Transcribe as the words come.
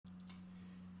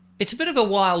It's a bit of a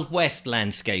Wild West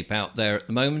landscape out there at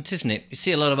the moment, isn't it? You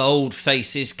see a lot of old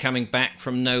faces coming back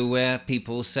from nowhere,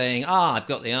 people saying, I've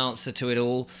got the answer to it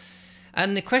all.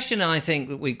 And the question I think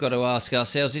that we've got to ask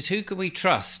ourselves is, who can we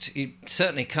trust? You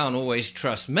certainly can't always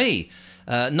trust me.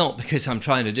 Not because I'm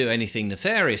trying to do anything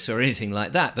nefarious or anything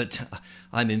like that, but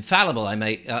I'm infallible.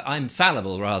 I'm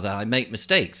fallible, rather. I make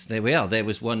mistakes. There we are. There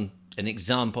was an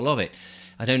example of it.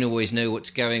 I don't always know what's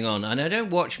going on, and I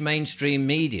don't watch mainstream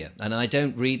media, and I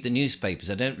don't read the newspapers.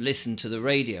 I don't listen to the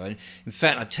radio. And in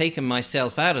fact, I've taken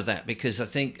myself out of that because I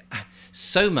think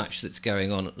so much that's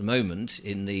going on at the moment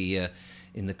in the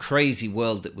crazy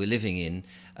world that we're living in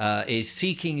is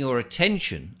seeking your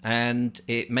attention, and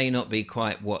it may not be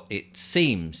quite what it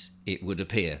seems it would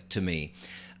appear to me.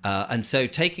 And so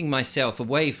taking myself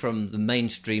away from the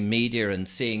mainstream media and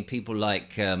seeing people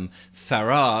like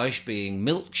Farage being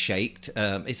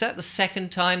milkshaked. Is that the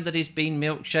second time that he's been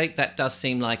milkshaked? That does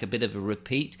seem like a bit of a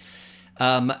repeat.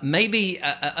 Maybe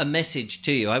a message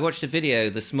to you. I watched a video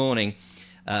this morning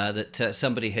that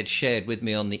somebody had shared with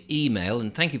me on the email,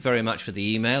 and thank you very much for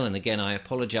the email. And again, I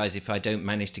apologize if I don't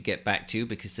manage to get back to you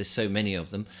because there's so many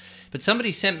of them. But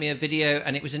somebody sent me a video,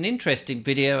 and it was an interesting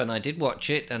video, and I did watch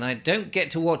it, and I don't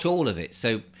get to watch all of it.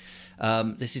 So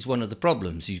this is one of the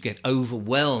problems. You get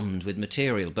overwhelmed with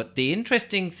material. But the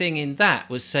interesting thing in that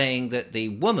was saying that the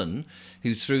woman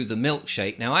who threw the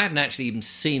milkshake, now I haven't actually even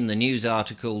seen the news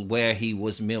article where he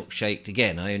was milkshaked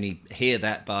again. I only hear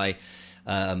that by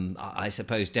I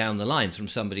suppose down the line from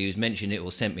somebody who's mentioned it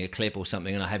or sent me a clip or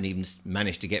something, and I haven't even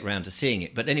managed to get round to seeing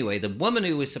it. But anyway, the woman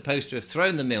who was supposed to have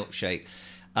thrown the milkshake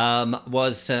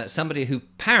was somebody who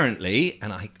apparently,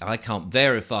 and I can't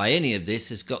verify any of this,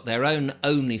 has got their own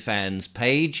OnlyFans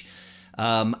page,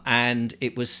 and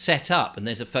it was set up, and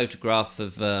there's a photograph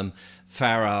of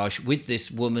Farage with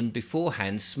this woman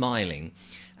beforehand smiling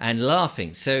and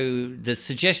laughing. So the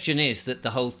suggestion is that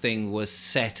the whole thing was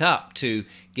set up to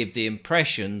give the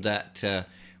impression that,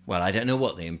 well, I don't know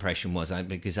what the impression was,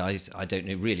 because I don't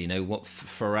really know what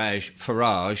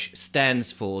Farage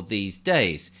stands for these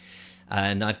days.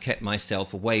 And I've kept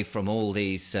myself away from all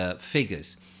these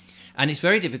figures. And it's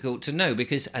very difficult to know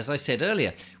because, as I said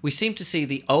earlier, we seem to see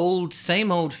the same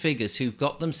old figures who've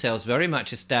got themselves very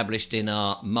much established in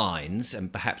our minds,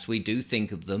 and perhaps we do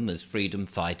think of them as freedom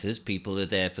fighters, people who are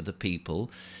there for the people.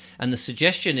 And the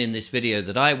suggestion in this video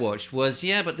that I watched was,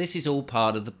 yeah, but this is all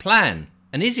part of the plan.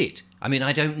 And is it? I mean,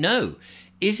 I don't know.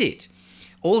 Is it?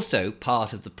 Also,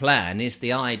 part of the plan is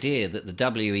the idea that the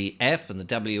WEF and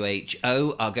the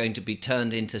WHO are going to be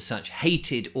turned into such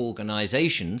hated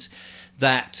organisations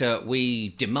that we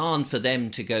demand for them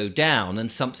to go down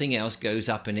and something else goes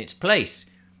up in its place.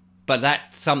 But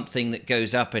that something that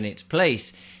goes up in its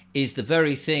place is the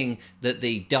very thing that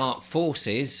the dark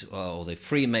forces, or the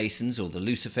Freemasons, or the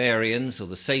Luciferians, or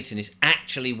the Satanists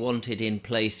actually wanted in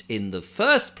place in the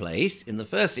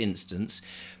first instance,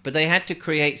 but they had to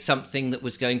create something that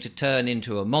was going to turn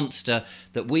into a monster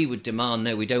that we would demand,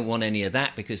 no, we don't want any of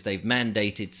that because they've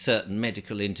mandated certain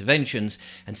medical interventions.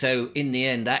 And so in the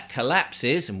end, that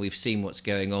collapses, and we've seen what's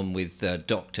going on with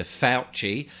Dr.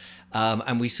 Fauci.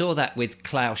 And we saw that with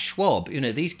Klaus Schwab. You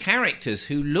know, these characters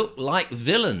who look like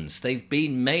villains, they've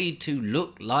been made to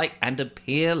look like and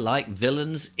appear like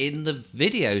villains in the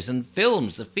videos and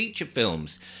films, the feature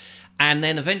films. And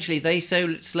then eventually they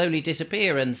so slowly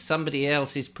disappear and somebody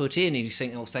else is put in, and you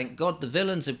think, oh, thank God the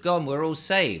villains have gone, we're all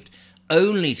saved.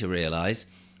 Only to realise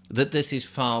that this is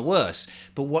far worse.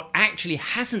 But what actually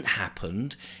hasn't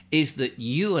happened is that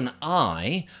you and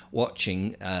I,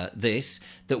 watching this,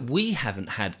 that we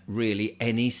haven't had really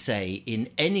any say in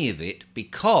any of it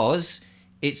because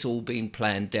it's all been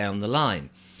planned down the line.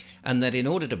 And that in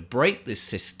order to break this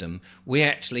system, we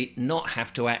actually not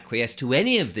have to acquiesce to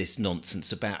any of this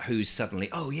nonsense about who's suddenly,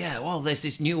 oh yeah, well, there's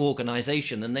this new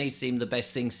organisation and they seem the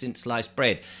best thing since sliced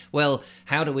bread. Well,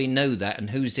 how do we know that and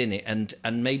who's in it?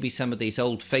 And maybe some of these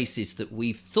old faces that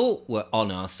we thought were on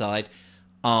our side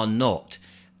are not.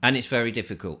 And it's very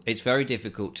difficult. It's very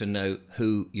difficult to know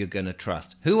who you're going to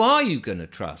trust. Who are you going to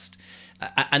trust?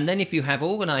 And then if you have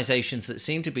organisations that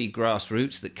seem to be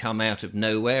grassroots that come out of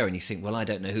nowhere and you think, well, I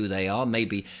don't know who they are.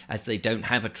 Maybe as they don't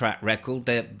have a track record,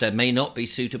 they may not be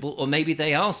suitable, or maybe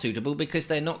they are suitable because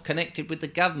they're not connected with the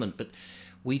government. But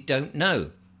we don't know.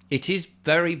 It is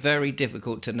very, very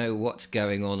difficult to know what's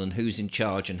going on and who's in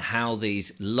charge and how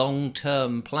these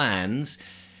long-term plans.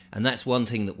 And that's one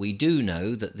thing that we do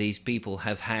know, that these people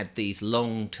have had these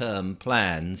long-term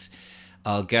plans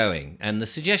are going. And the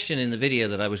suggestion in the video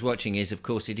that I was watching is, of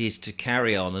course, it is to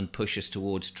carry on and push us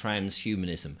towards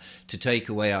transhumanism, to take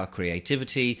away our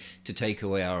creativity, to take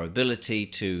away our ability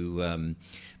to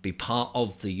be part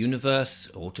of the universe,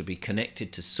 or to be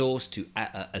connected to source, to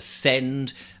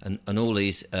ascend, and all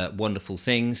these wonderful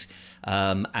things,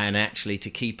 and actually to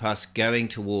keep us going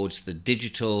towards the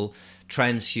digital,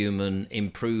 transhuman,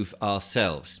 improve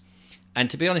ourselves. And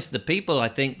to be honest, the people I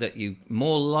think that you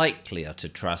more likely are to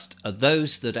trust are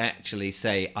those that actually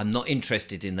say, I'm not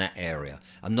interested in that area.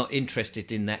 I'm not interested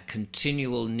in that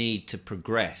continual need to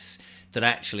progress. That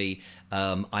actually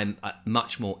I'm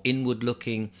much more inward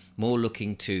looking, more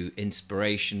looking to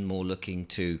inspiration, more looking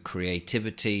to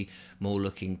creativity, more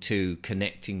looking to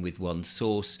connecting with one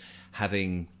source,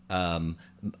 having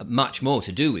much more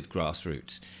to do with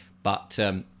grassroots. But,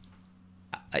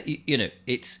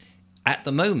 it's... At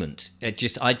the moment, I'm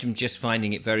just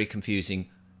finding it very confusing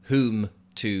whom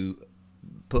to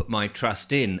put my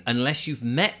trust in, unless you've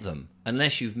met them.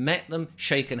 Unless you've met them,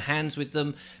 shaken hands with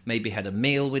them, maybe had a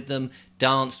meal with them,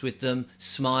 danced with them,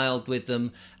 smiled with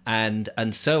them, and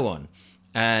so on.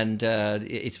 And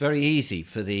it's very easy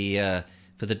for the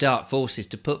dark forces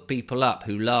to put people up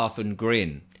who laugh and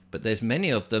grin. But there's many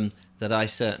of them that I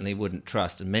certainly wouldn't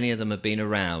trust, and many of them have been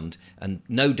around and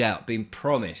no doubt been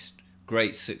promised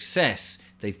great success.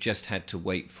 They've just had to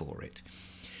wait for it.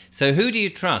 So who do you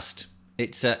trust?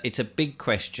 It's a big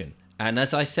question. And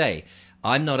as I say,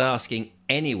 I'm not asking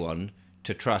anyone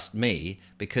to trust me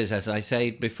because, as I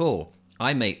said before,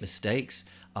 I make mistakes.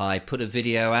 I put a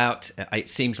video out. It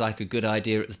seems like a good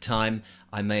idea at the time.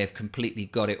 I may have completely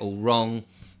got it all wrong.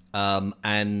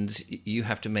 And you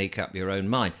have to make up your own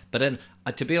mind. But then,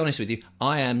 to be honest with you,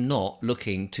 I am not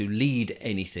looking to lead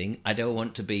anything. I don't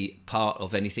want to be part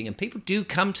of anything. And people do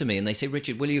come to me and they say,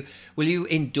 Richard, will you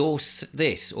endorse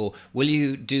this, or will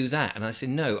you do that? And I say,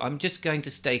 no, I'm just going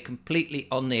to stay completely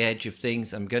on the edge of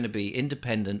things. I'm going to be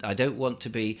independent. I don't want to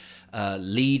be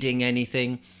leading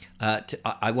anything.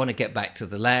 I want to get back to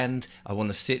the land. I want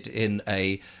to sit in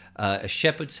a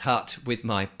shepherd's hut with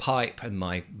my pipe and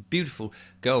my beautiful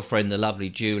girlfriend, the lovely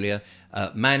Julia,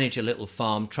 manage a little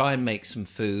farm, try and make some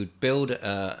food, build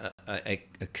a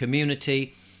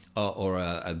community or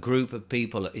a group of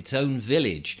people, its own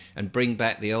village, and bring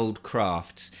back the old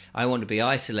crafts. I want to be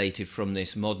isolated from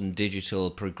this modern digital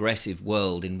progressive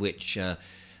world in which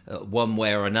one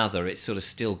way or another it's sort of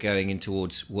still going in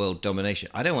towards world domination.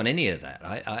 I don't want any of that.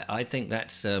 I think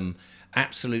that's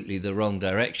absolutely the wrong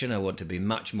direction. I want to be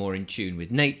much more in tune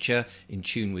with nature, in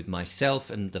tune with myself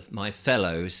and my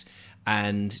fellows,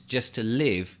 and just to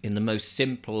live in the most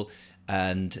simple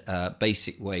and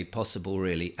basic way possible,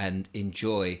 really, and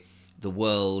enjoy the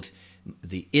world,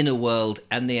 the inner world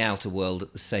and the outer world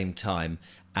at the same time,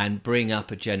 and bring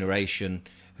up a generation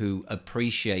who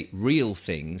appreciate real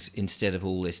things instead of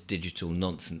all this digital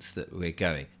nonsense that we're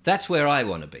going. That's where I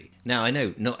want to be. Now, I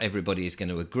know not everybody is going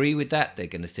to agree with that. They're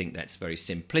going to think that's very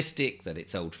simplistic, that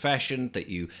it's old-fashioned, that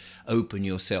you open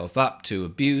yourself up to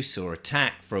abuse or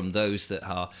attack from those that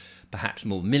are perhaps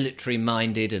more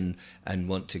military-minded and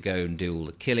want to go and do all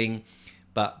the killing.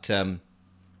 But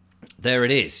there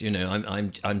it is.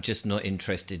 I'm just not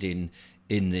interested in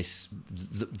this.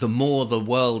 The more the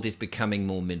world is becoming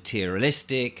more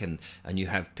materialistic, and you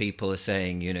have people are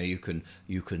saying, you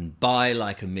can buy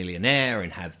like a millionaire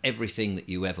and have everything that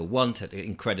you ever want at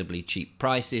incredibly cheap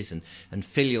prices and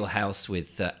fill your house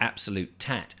with absolute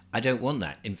tat. I don't want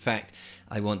that. In fact,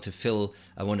 I want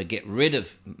to get rid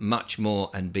of much more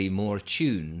and be more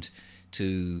attuned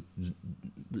to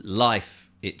life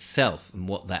itself and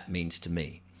what that means to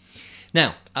me.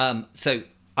 Now, so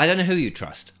I don't know who you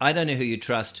trust.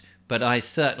 But I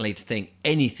certainly think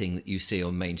anything that you see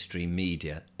on mainstream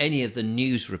media, any of the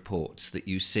news reports that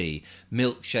you see,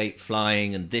 milkshake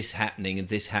flying and this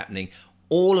happening,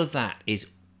 all of that is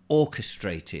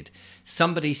orchestrated.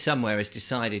 Somebody somewhere has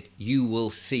decided you will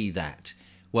see that.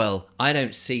 Well, I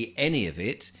don't see any of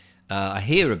it. I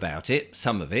hear about it,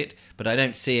 some of it, but I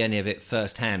don't see any of it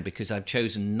firsthand because I've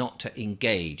chosen not to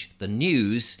engage. The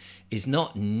news is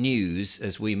not news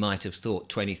as we might have thought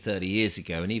 20, 30 years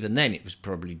ago, and even then it was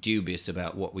probably dubious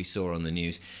about what we saw on the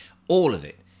news. All of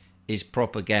it is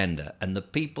propaganda, and the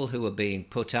people who are being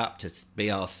put up to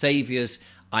be our saviours,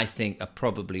 I think, are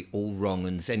probably all wrong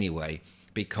uns anyway,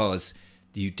 because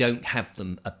you don't have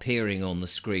them appearing on the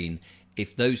screen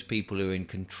if those people who are in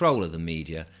control of the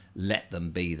media let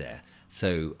them be there.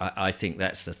 So I think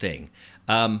that's the thing.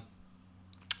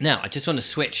 Now, I just want to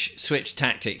switch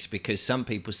tactics, because some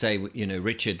people say,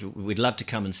 Richard, we'd love to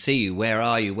come and see you. Where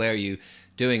are you? Where are you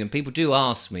doing? And people do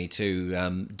ask me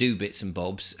to do bits and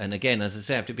bobs. And again, as I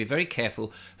say, I have to be very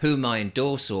careful whom I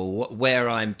endorse or where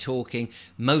I'm talking.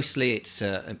 Mostly it's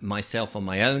myself on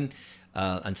my own.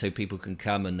 And so people can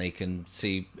come and they can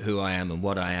see who I am and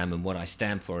what I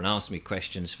stand for and ask me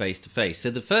questions face to face.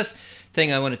 So the first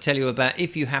thing I want to tell you about,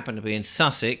 if you happen to be in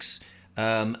Sussex,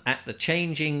 at the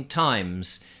Changing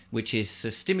Times, which is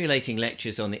stimulating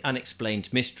lectures on the unexplained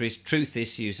mysteries, truth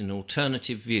issues and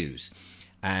alternative views.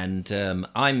 And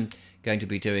I'm going to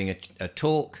be doing a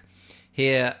talk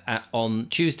here on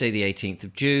Tuesday the 18th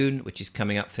of June, which is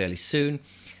coming up fairly soon.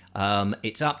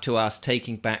 It's up to us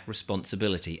taking back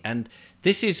responsibility. And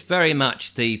this is very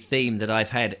much the theme that I've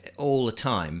had all the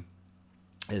time.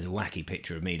 There's a wacky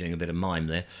picture of me doing a bit of mime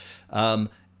there.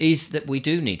 Is that we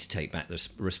do need to take back this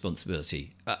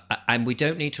responsibility. And we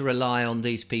don't need to rely on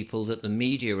these people that the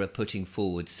media are putting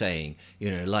forward saying,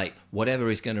 like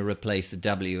whatever is going to replace the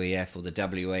WEF or the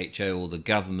WHO or the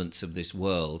governments of this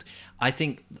world. I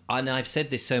think, and I've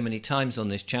said this so many times on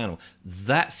this channel,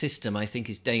 that system I think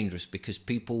is dangerous because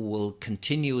people will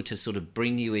continue to sort of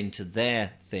bring you into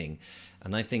their thing.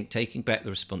 And I think taking back the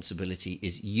responsibility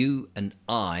is you and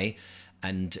I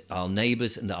and our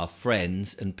neighbours and our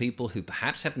friends and people who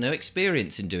perhaps have no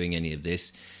experience in doing any of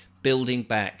this, building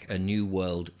back a new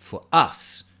world for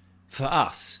us,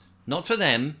 not for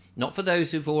them, not for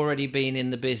those who've already been in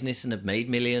the business and have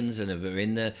made millions and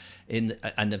are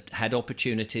and have had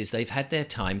opportunities. They've had their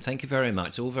time. Thank you very much.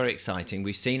 It's all very exciting.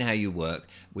 We've seen how you work.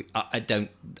 I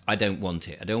don't want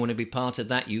it. I don't want to be part of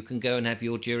that. You can go and have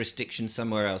your jurisdiction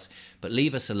somewhere else, but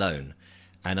leave us alone.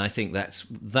 And I think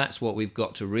that's what we've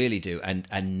got to really do,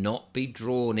 and not be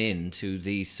drawn into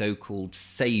these so-called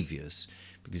saviours,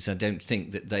 because I don't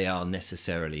think that they are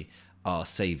necessarily our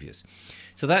saviours.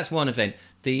 So that's one event.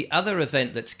 The other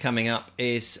event that's coming up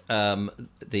is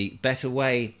the Better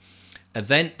Way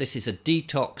event. This is a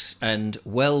detox and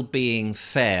well-being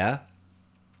fair,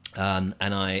 and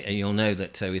you'll know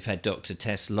that we've had Dr.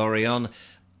 Tess Lawrie on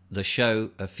the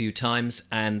show a few times,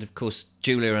 and of course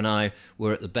Julia and I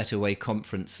were at the Better Way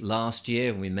conference last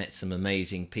year and we met some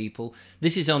amazing people.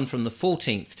 This is on from the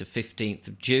 14th to 15th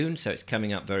of June, so it's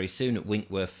coming up very soon at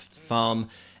Winkworth Farm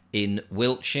in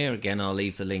Wiltshire. Again, I'll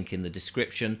leave the link in the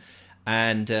description.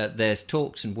 And there's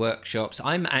talks and workshops.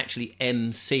 I'm actually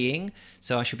emceeing,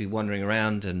 so I should be wandering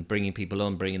around and bringing people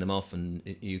on, bringing them off, and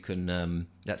you can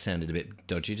that sounded a bit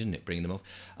dodgy, didn't it, bringing them off?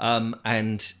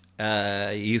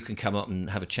 You can come up and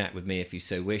have a chat with me if you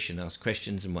so wish and ask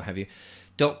questions and what have you.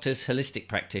 Doctors, holistic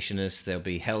practitioners, there'll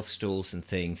be health stalls and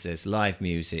things. There's live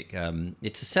music.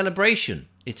 It's a celebration.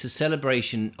 It's a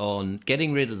celebration on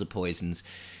getting rid of the poisons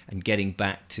and getting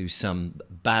back to some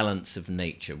balance of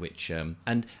nature, which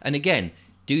and again,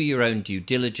 do your own due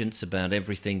diligence about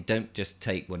everything. Don't just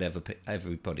take whatever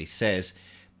everybody says,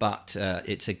 but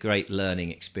it's a great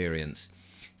learning experience.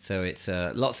 So it's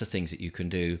lots of things that you can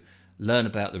do. Learn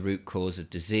about the root cause of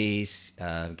disease,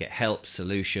 get help,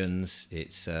 solutions.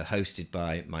 It's hosted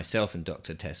by myself and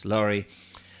Dr. Tess Lawrie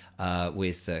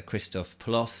with Christoph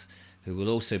Ploth, who will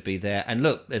also be there. And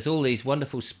look, there's all these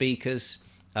wonderful speakers.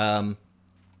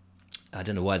 I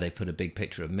don't know why they put a big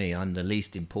picture of me. I'm the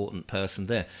least important person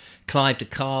there. Clive de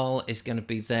Carle is going to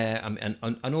be there, and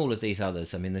all of these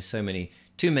others. I mean, there's so many,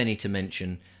 too many to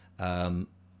mention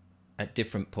at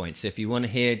different points. If you want to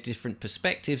hear different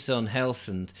perspectives on health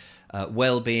and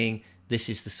well-being, this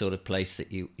is the sort of place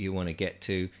that you want to get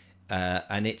to.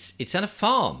 And it's at a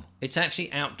farm. It's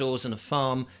actually outdoors on a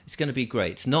farm. It's going to be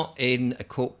great. It's not in a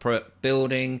corporate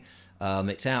building.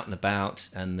 It's out and about,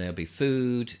 and there'll be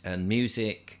food and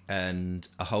music and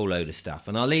a whole load of stuff.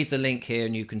 And I'll leave the link here,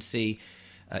 and you can see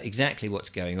exactly what's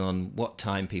going on, what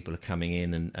time people are coming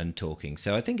in and talking.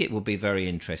 So I think it will be very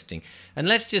interesting. And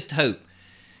let's just hope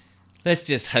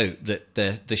that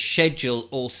the schedule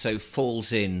also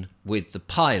falls in with the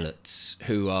pilots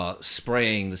who are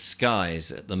spraying the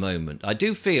skies at the moment. I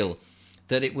do feel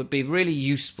that it would be really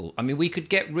useful. I mean, we could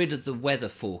get rid of the weather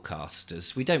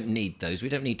forecasters. We don't need those. We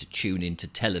don't need to tune into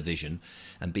television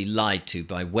and be lied to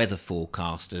by weather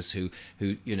forecasters who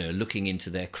looking into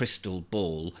their crystal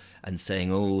ball and saying,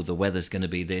 oh, the weather's going to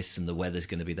be this and the weather's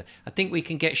going to be that. I think we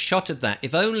can get shot of that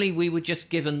if only we were just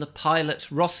given the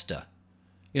pilot's roster.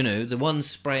 The ones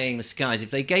spraying the skies.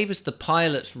 If they gave us the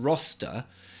pilot's roster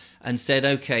and said,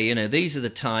 okay, these are the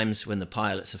times when the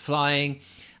pilots are flying.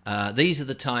 These are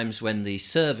the times when the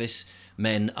service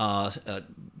men are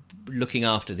looking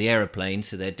after the aeroplane,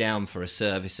 so they're down for a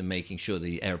service and making sure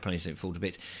the aeroplanes don't fall to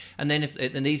bits. And then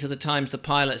and these are the times the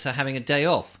pilots are having a day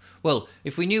off. Well,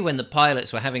 if we knew when the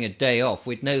pilots were having a day off,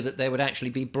 we'd know that there would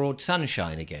actually be broad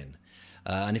sunshine again.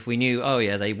 And if we knew, oh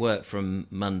yeah, they work from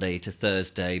Monday to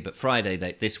Thursday, but Friday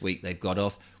this week they've got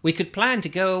off, we could plan to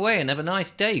go away and have a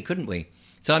nice day, couldn't we?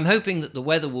 So I'm hoping that the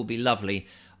weather will be lovely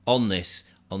on this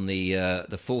on the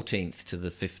 14th to the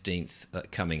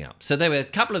 15th coming up. So there were a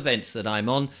couple of events that I'm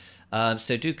on.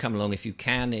 So do come along if you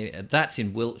can. That's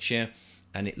in Wiltshire,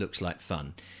 and it looks like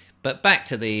fun. But back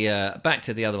to the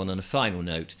other one on a final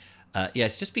note.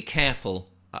 Yes, just be careful.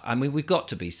 I mean, we've got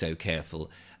to be so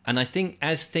careful. And I think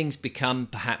as things become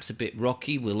perhaps a bit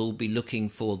rocky, we'll all be looking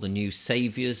for the new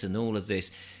saviours and all of this.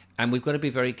 And we've got to be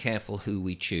very careful who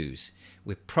we choose.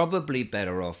 We're probably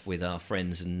better off with our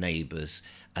friends and neighbours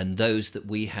and those that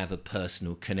we have a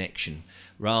personal connection,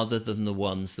 rather than the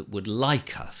ones that would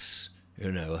like us,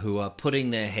 who are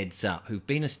putting their heads up, who've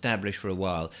been established for a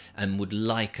while and would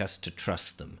like us to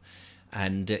trust them.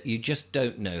 And you just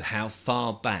don't know how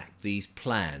far back these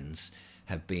plans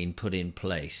have been put in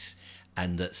place,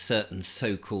 and that certain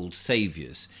so-called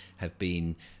saviours have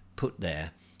been put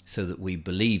there so that we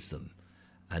believe them.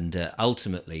 And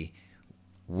ultimately,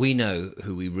 we know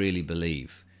who we really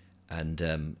believe, and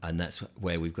that's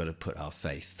where we've got to put our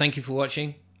faith. Thank you for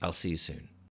watching. I'll see you soon.